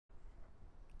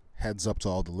Heads up to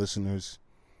all the listeners.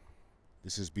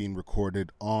 This is being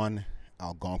recorded on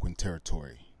Algonquin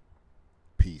territory.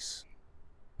 Peace.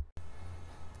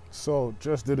 So,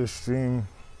 just did a stream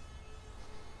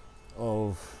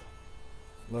of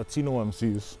Latino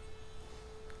MCs.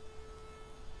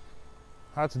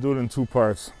 Had to do it in two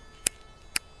parts.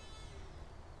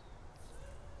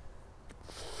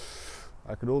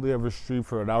 I could only ever stream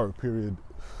for an hour period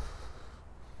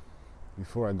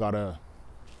before I gotta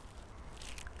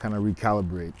kind of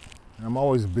recalibrate. And I'm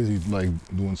always busy like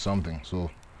doing something, so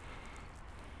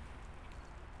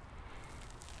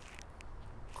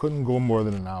couldn't go more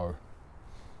than an hour.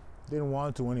 Didn't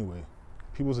want to anyway.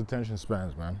 People's attention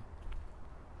spans, man.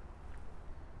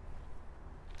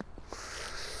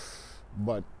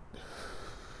 But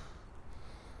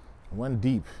I went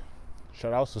deep.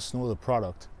 Shout outs to Snow the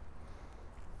Product.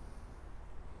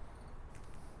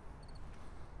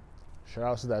 Shout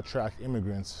outs to that track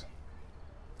Immigrants.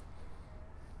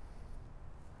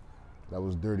 That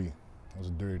was dirty. That was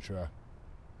a dirty track.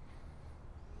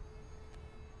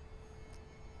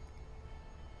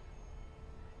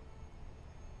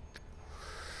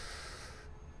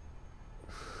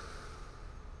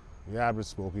 Yeah, I've been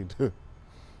smoking too.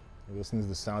 Listening to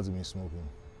the sounds of me smoking.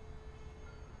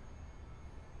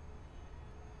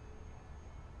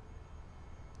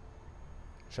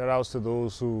 Shout outs to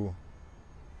those who,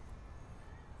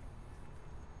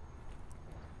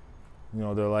 you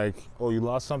know, they're like, oh, you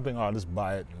lost something? Oh, just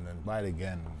buy it and then buy it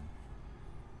again and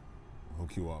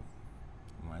hook you up.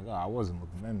 I'm like, oh, I wasn't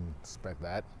looking, I didn't expect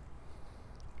that.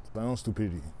 It's my own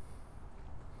stupidity.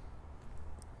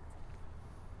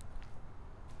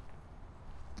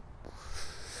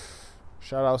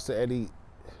 Shout outs to Eddie,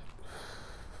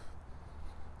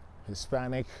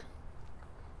 Hispanic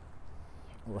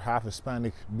or half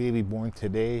Hispanic baby born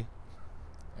today.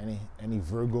 Any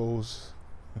Virgos?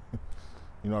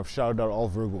 You know, I've shouted out all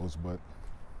Virgos, but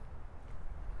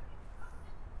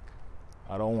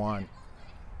I don't want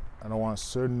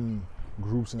certain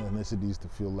groups and ethnicities to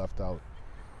feel left out.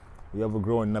 We have a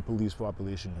growing Nepalese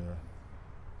population here.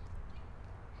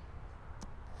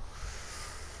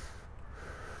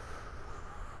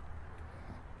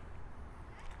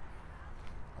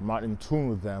 I'm not in tune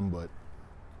with them, but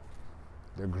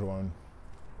they're growing.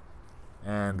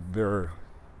 And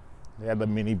they had the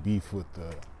mini beef with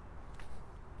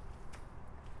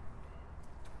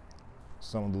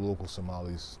some of the local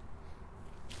Somalis.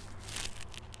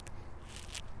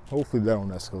 Hopefully they don't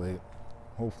escalate.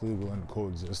 Hopefully we'll learn to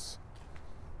coexist.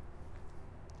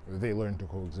 Or they learn to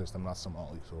coexist. I'm not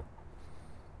Somali, so.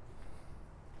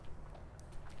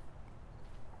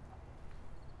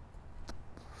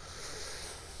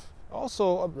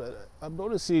 Also, I'm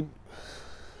noticing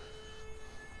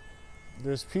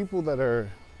there's people that are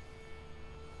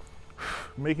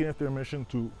making it their mission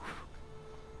to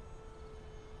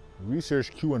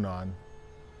research QAnon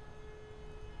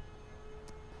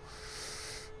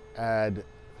and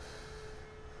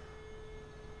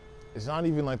it's not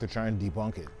even like they're trying to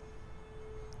debunk it.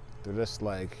 They're just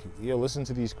like, yo, listen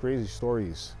to these crazy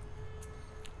stories.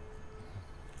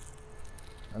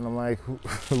 And I'm like,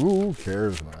 who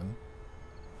cares, man?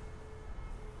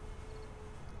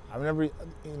 I've never, you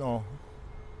know,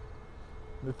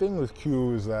 the thing with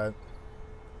Q is that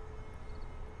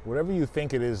whatever you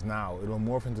think it is now, it'll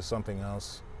morph into something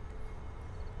else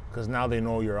because now they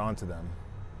know you're onto them.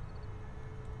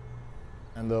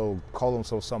 And they'll call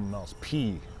themselves something else,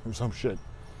 P or some shit.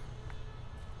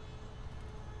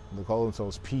 They'll call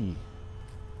themselves P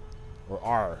or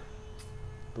R.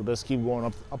 They'll just keep going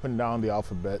up and down the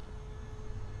alphabet.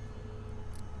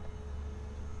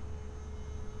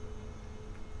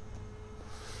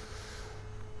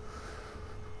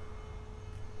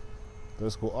 They'll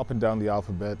just go up and down the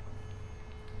alphabet.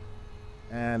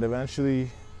 And eventually,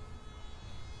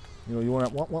 you know,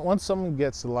 once someone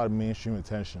gets a lot of mainstream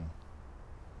attention,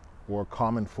 or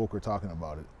common folk are talking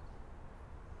about it,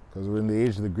 because we're in the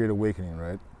age of the Great Awakening,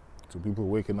 right? So people are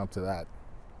waking up to that,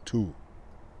 too.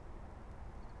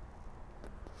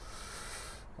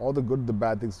 All the good, the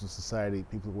bad things of society,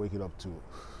 people are waking up to.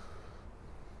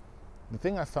 The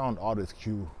thing I found odd with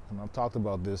Q, and I've talked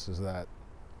about this, is that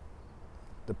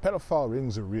the pedophile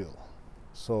rings are real.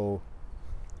 So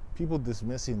people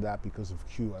dismissing that because of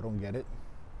Q, I don't get it.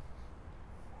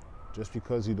 Just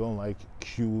because you don't like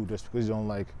Q, just because you don't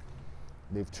like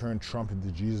they've turned Trump into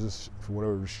Jesus for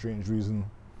whatever strange reason,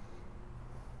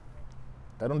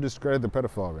 that don't discredit the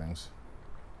pedophile rings.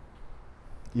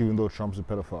 Even though Trump's a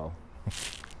pedophile.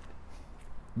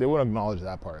 They won't acknowledge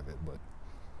that part of it, but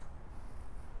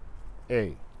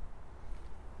hey,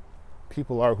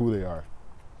 people are who they are.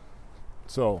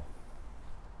 So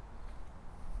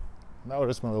Now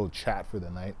that's my little chat for the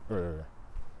night, or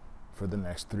for the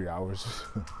next 3 hours.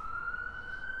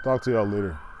 Talk to y'all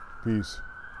later. Peace.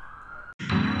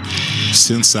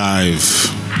 Since I've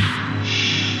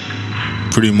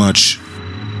pretty much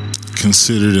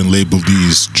considered and labeled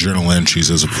these journal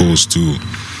entries as opposed to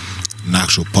an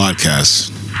actual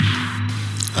podcast,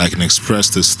 I can express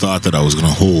this thought that I was going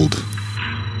to hold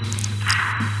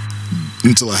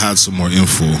until I had some more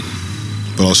info.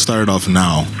 But I'll start it off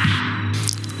now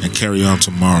and carry on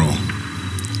tomorrow.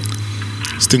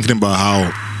 I was thinking about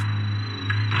how,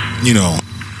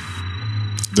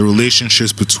 the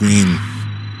relationships between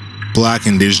Black,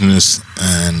 Indigenous,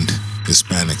 and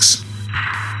Hispanics,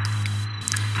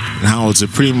 and how it's a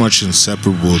pretty much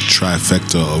inseparable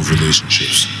trifecta of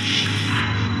relationships.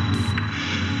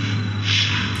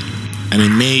 And it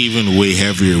may even weigh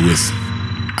heavier with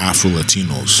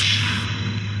Afro-Latinos,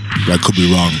 but I could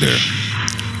be wrong there.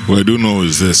 What I do know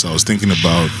is this: I was thinking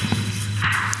about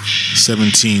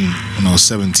when I was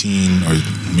 17, or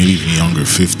maybe even younger,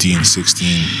 15,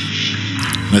 16,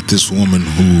 met this woman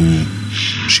who,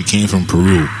 she came from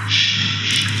Peru,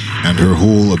 and her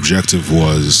whole objective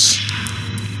was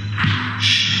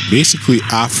basically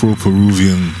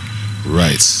Afro-Peruvian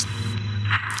rights.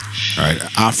 Alright,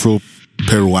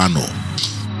 Afroperuano.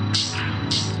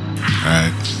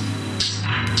 Alright.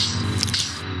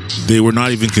 They were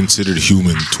not even considered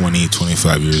human 20,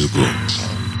 25 years ago.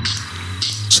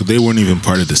 So they weren't even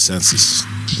part of the census.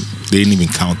 They didn't even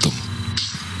count them.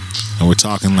 And we're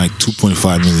talking like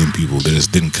 2.5 million people. They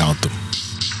just didn't count them.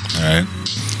 Alright?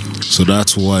 So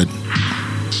that's what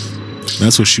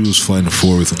she was fighting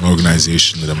for, with an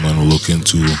organization that I'm going to look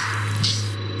into.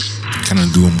 Kind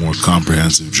of do a more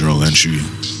comprehensive journal entry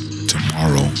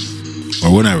tomorrow.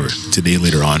 Or whenever. Tonight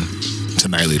later on.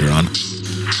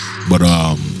 But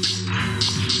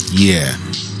yeah.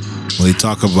 When they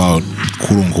talk about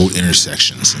quote unquote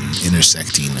intersections and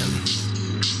intersecting and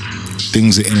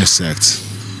things that intersect,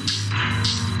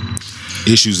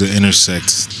 issues that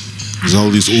intersect, there's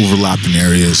all these overlapping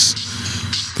areas,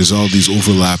 there's all these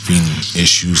overlapping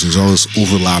issues, there's all this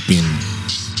overlapping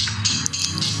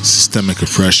systemic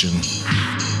oppression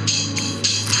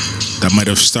that might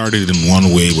have started in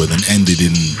one way but then ended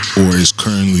in, or is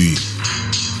currently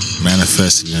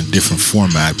manifested in a different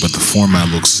format, but the format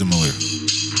looks similar.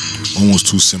 Almost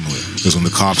too similar, because when the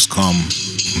cops come,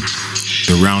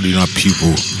 they're rounding up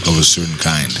people of a certain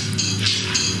kind.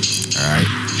 Alright?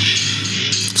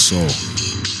 So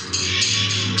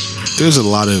there's a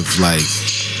lot of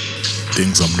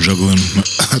things I'm juggling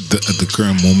at the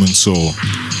current moment, so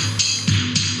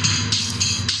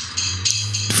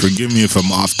forgive me if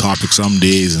I'm off topic some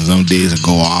days, and some days I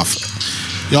go off.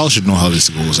 Y'all should know how this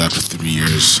goes after 3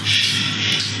 years.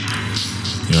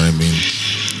 You know what I mean?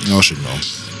 Y'all should know.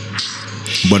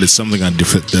 But it's something I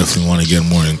definitely want to get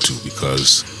more into,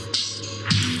 because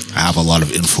I have a lot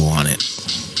of info on it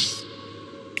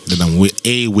that I'm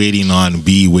A, waiting on,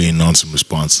 B, waiting on some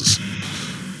responses.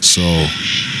 So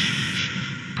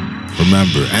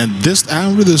remember, and I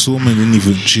remember this woman didn't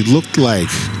even, she looked like,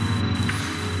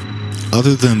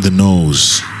 other than the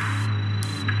nose,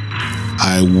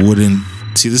 I wouldn't,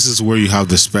 see, this is where you have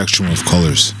the spectrum of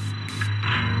colors.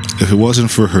 If it wasn't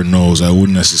for her nose, I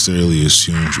wouldn't necessarily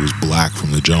assume she was Black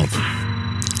from the jump.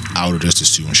 I would have just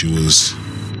assumed she was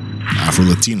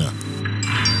Afro-Latina.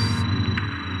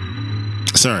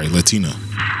 Sorry, Latina.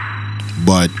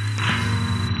 But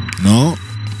no,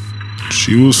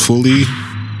 she was fully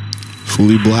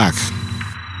Black.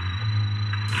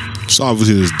 So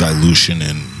obviously there's dilution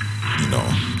and,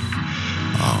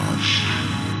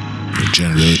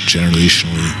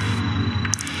 generationally,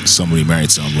 somebody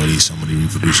married somebody, somebody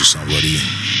reproduced with somebody,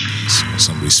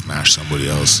 somebody smashed somebody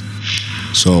else.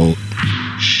 So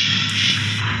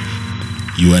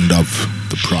you end up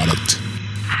the product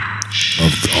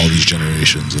of all these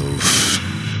generations of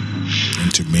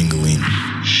intermingling,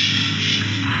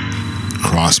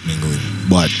 cross-mingling.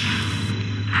 But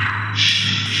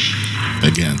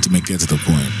again, to get to the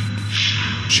point,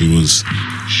 she was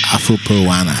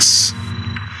Afroperuanas.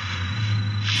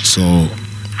 So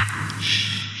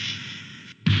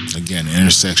again,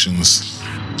 intersections,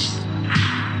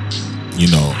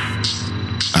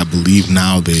 I believe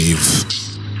now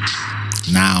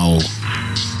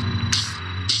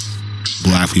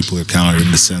Black people are counted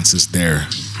in the census there.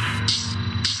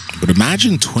 But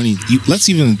imagine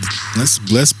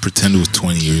let's pretend it was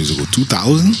 20 years ago,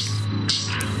 2000?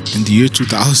 In the year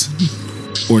 2000?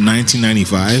 Or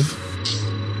 1995?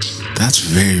 That's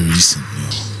very recent,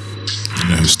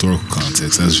 in a historical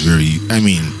context. That's very,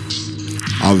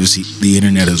 obviously the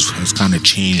internet has kind of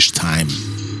changed time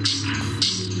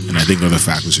And I think other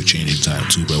factors are changing time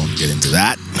too, but I won't get into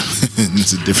that.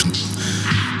 it's a different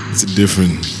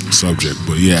subject.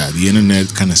 But yeah, the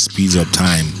internet kind of speeds up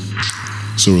time.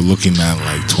 So we're looking at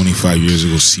like 25 years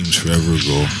ago seems forever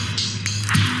ago,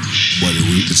 but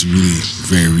it's really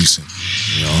very recent,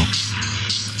 you know?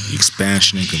 The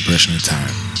expansion and compression of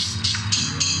time.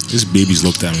 This baby's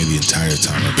looked at me the entire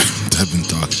time I've been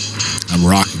talking. I'm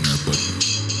rocking her, but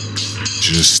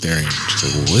she's just staring. She's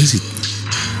like, well, what is he?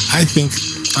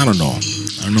 I don't know.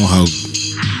 I don't know how.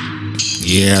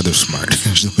 Yeah, they're smart.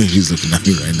 The way she's looking at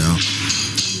me right now.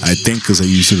 I think because I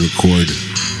used to record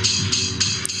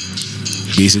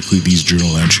basically these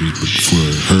journal entries, but for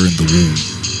her in the womb,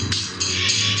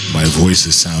 my voice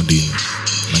is sounding.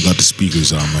 I got the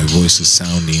speakers on. My voice is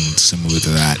sounding similar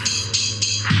to that.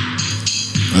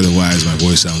 Otherwise, my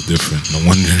voice sounds different. No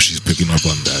wonder she's picking up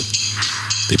on that.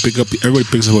 Everybody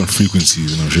picks up on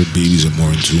frequencies, and I'm sure babies are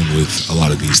more in tune with a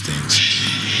lot of these things.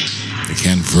 They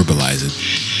can't verbalize it,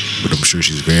 but I'm sure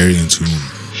she's very in tune.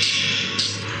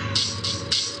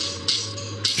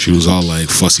 She was all like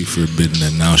fussy for a bit, and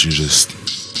then now she's just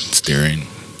staring.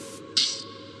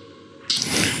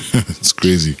 It's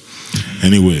crazy.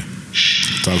 Anyway,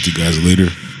 talk to you guys later.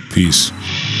 Peace.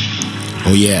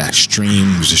 Oh yeah, just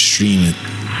stream it.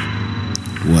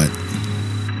 What?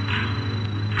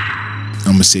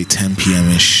 I'm gonna say 10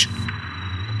 p.m.-ish.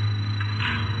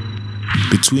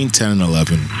 Between 10 and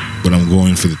 11, but I'm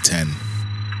going for the 10.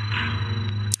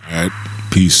 Alright,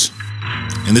 peace.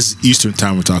 And this is Eastern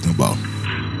time we're talking about.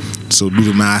 So do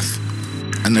the math.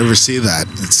 I never say that.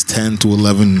 It's 10 to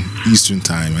 11 Eastern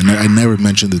time. And I never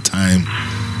mention the time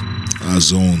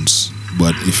zones.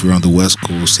 But if you're on the West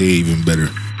Coast, hey, even better.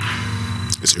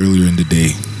 It's earlier in the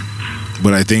day.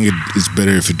 But I think it's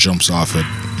better if it jumps off at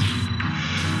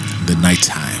the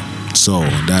nighttime. So,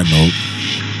 on that note,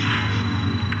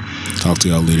 talk to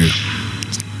y'all later.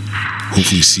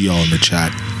 Hopefully see y'all in the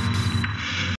chat.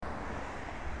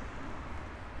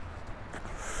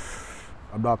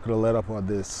 I'm not gonna let up on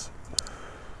this.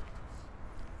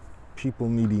 People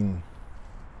needing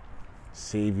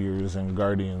saviors and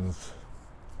guardians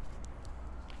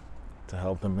to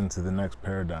help them into the next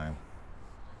paradigm.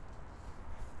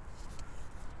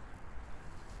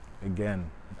 Again,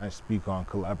 I speak on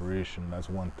collaboration, that's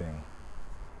one thing.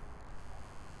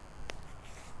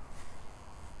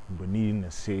 But needing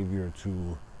a savior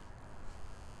to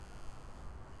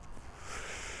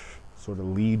sort of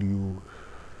lead you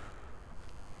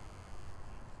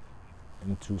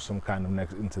into some kind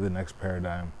of into the next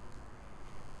paradigm.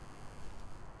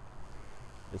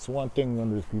 It's one thing when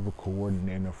there's people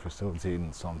coordinating or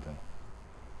facilitating something.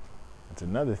 It's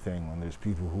another thing when there's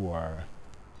people who are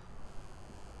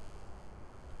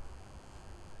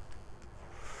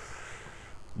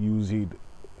using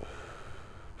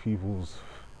people's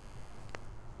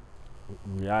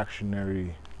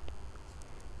reactionary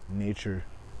nature,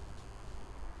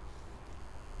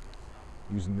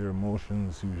 using their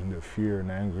emotions, using their fear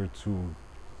and anger to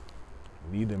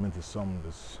lead them into something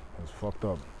that's fucked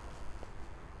up.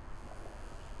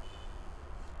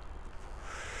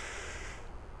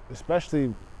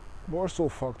 Especially more so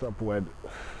fucked up when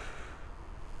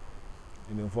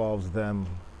it involves them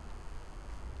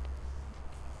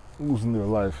losing their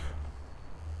life.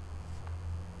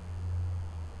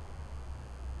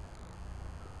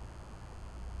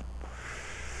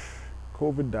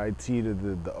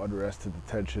 COVID-19, the unrest, the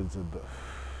tensions, and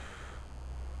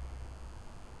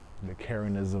the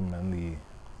Karenism and the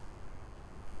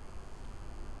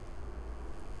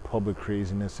public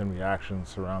craziness and reactions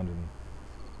surrounding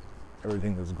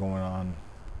everything that's going on.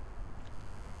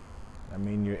 I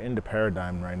mean, you're in the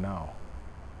paradigm right now.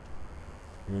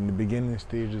 You're in the beginning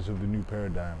stages of the new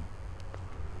paradigm.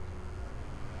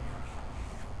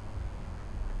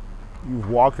 You've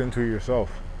walked into it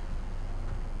yourself.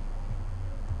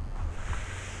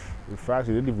 In fact,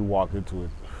 you didn't even walk into it.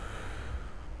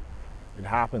 It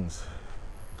happens.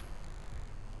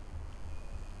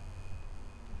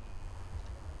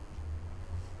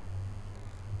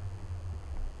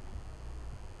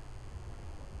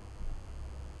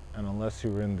 And unless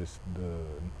you're in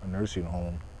a nursing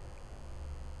home,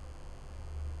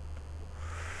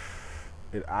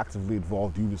 it actively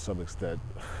involved you to some extent.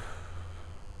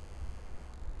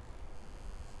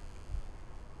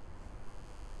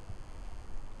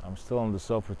 I'm still on the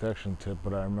self-protection tip,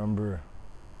 but I remember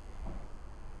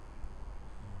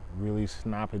really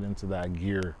snapping into that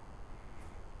gear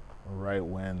right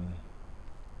when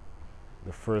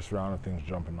the first round of things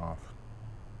jumping off.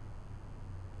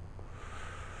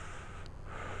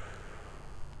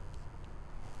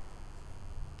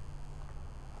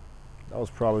 That was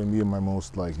probably me and my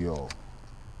most like, yo,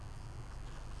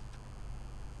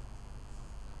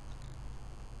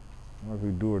 Like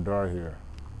we do or die here.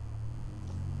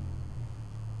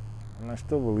 And I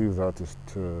still believe that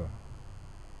to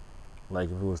like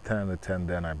if it was 10 out of 10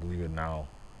 then, I believe it now.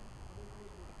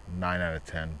 9 out of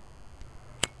 10.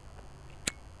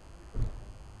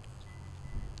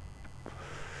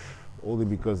 Only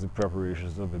because the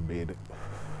preparations have been made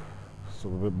so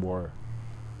a bit more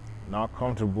not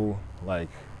comfortable, like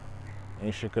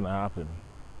ain't shit gonna happen,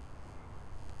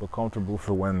 but comfortable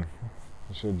for when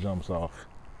the shit jumps off.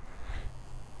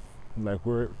 Like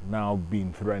we're now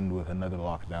being threatened with another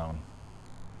lockdown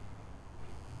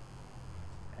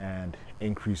and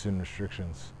increase in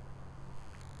restrictions.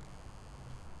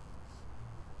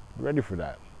 Ready for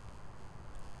that.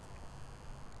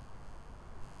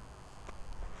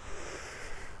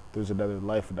 There's another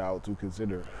life now to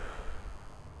consider.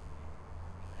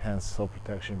 Hence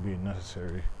self-protection being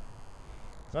necessary.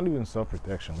 It's not even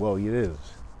self-protection. Well, it is.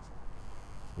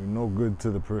 You're no good to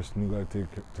the person. You gotta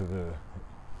take to the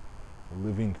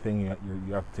living thing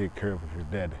you have to take care of if you're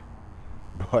dead.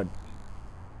 But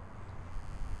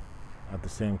at the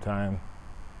same time,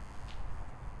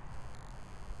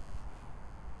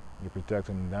 you're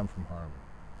protecting them from harm.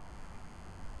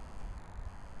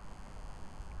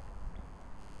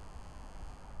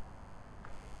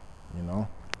 You know?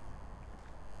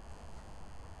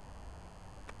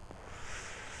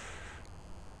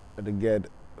 And again,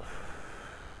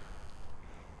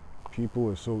 people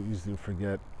are so easy to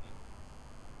forget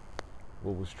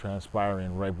what was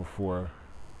transpiring right before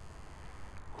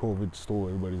COVID stole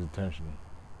everybody's attention.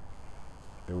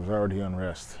 There was already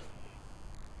unrest.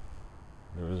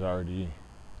 There was already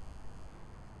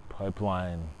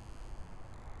pipeline.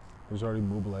 There was already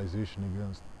mobilization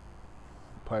against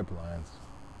pipelines.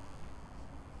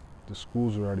 The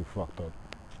schools were already fucked up.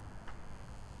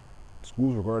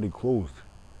 Schools were already closed.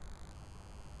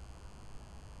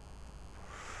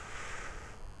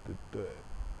 The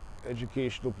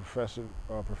educational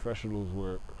professionals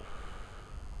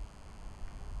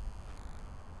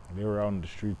they were out on the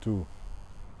street too.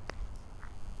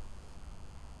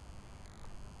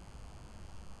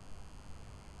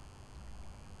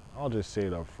 I'll just say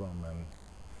it up front, man.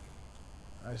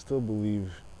 I still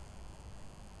believe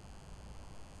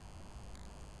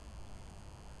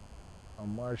a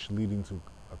march leading to,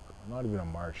 not even a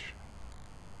march,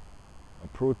 a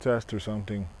protest or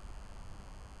something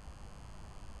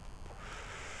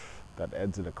that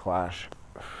ends in a clash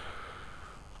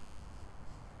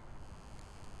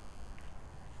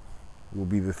will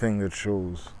be the thing that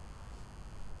shows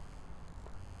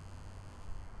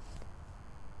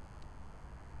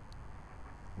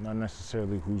not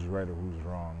necessarily who's right or who's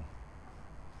wrong,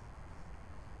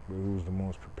 but who's the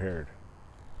most prepared.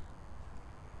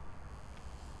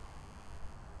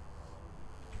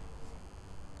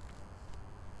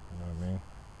 You know what I mean?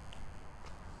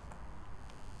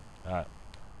 All right.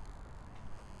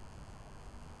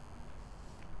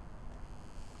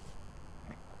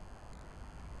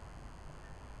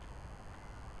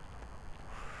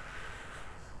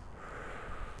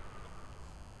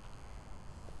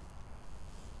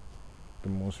 The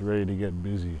most ready to get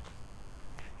busy.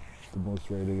 The most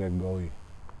ready to get gully.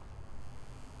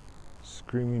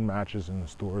 Screaming matches in the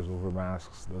stores over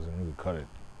masks doesn't really cut it.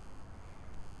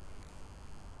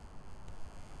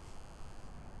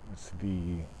 It's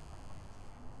the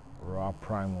raw,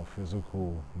 primal,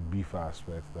 physical beef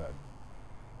aspect that,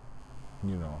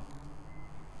 you know,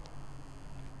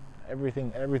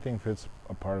 everything fits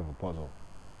a part of a puzzle.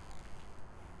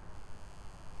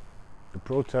 The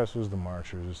protesters, the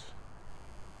marchers,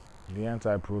 the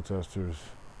anti-protesters,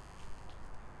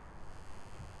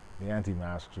 the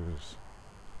anti-maskers,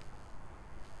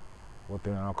 what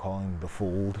they're now calling the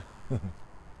fold, and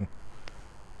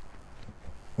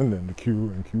then the Q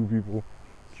and Q people,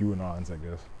 QAnons, I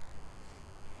guess.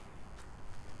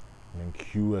 And then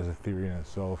Q as a theory in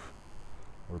itself,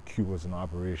 or Q as an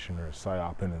operation or a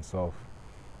psyop in itself,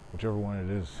 whichever one it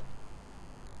is.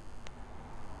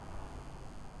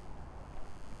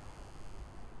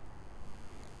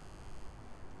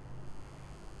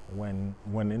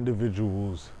 When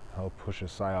individuals help push a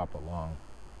psyop along,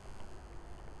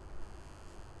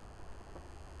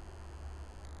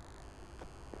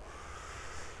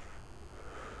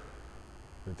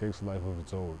 it takes a life of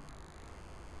its own.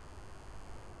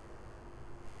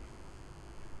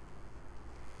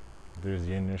 There's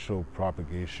the initial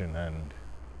propagation and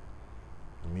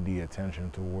media attention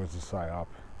towards the psyop,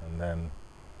 and then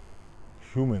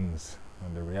humans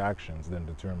and their reactions then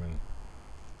determine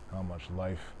how much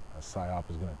life a psyop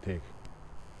is going to take.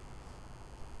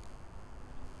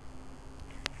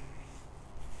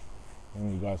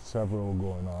 And we got several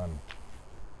going on.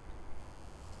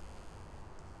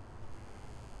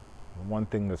 one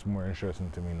thing that's more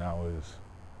interesting to me now is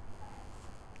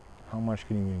how much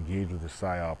can you engage with the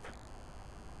PSYOP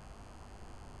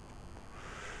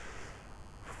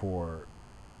for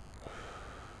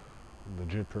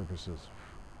legit purposes.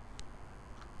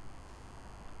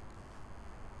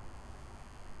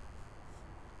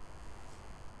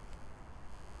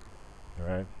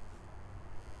 Right?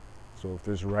 So if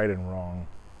there's right and wrong,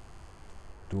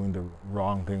 doing the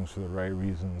wrong things for the right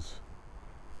reasons,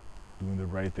 doing the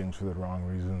right things for the wrong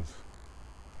reasons,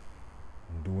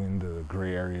 doing the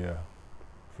gray area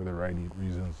for the right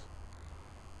reasons,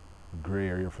 gray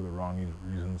area for the wrong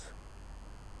reasons.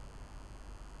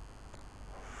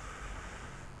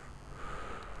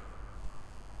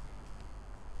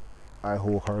 I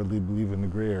wholeheartedly believe in the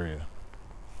gray area.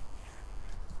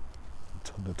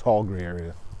 The tall gray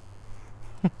area.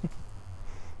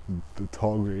 The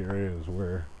tall gray area is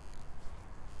where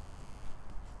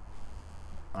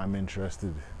I'm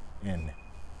interested in.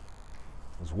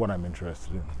 Is what I'm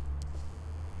interested in.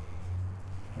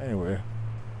 Anyway,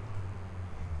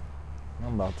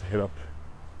 I'm about to hit up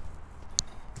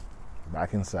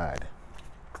back inside.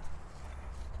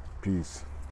 Peace.